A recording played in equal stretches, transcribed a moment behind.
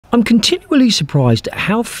I'm continually surprised at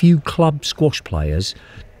how few club squash players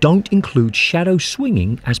don't include shadow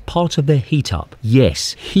swinging as part of their heat up.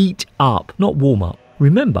 Yes, heat up, not warm up.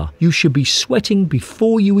 Remember, you should be sweating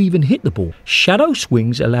before you even hit the ball. Shadow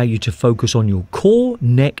swings allow you to focus on your core,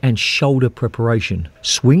 neck and shoulder preparation.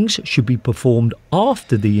 Swings should be performed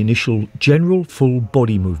after the initial general full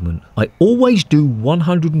body movement. I always do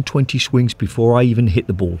 120 swings before I even hit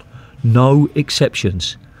the ball. No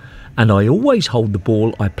exceptions. And I always hold the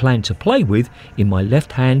ball I plan to play with in my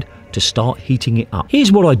left hand to start heating it up.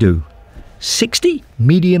 Here's what I do. 60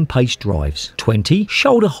 medium pace drives, 20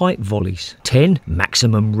 shoulder height volleys, 10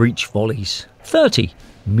 maximum reach volleys, 30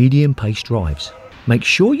 medium pace drives. Make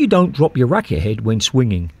sure you don't drop your racket head when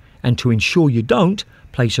swinging, and to ensure you don't,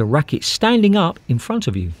 place a racket standing up in front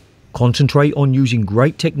of you. Concentrate on using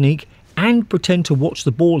great technique and pretend to watch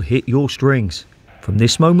the ball hit your strings. From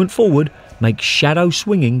this moment forward, make shadow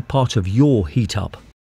swinging part of your heat up.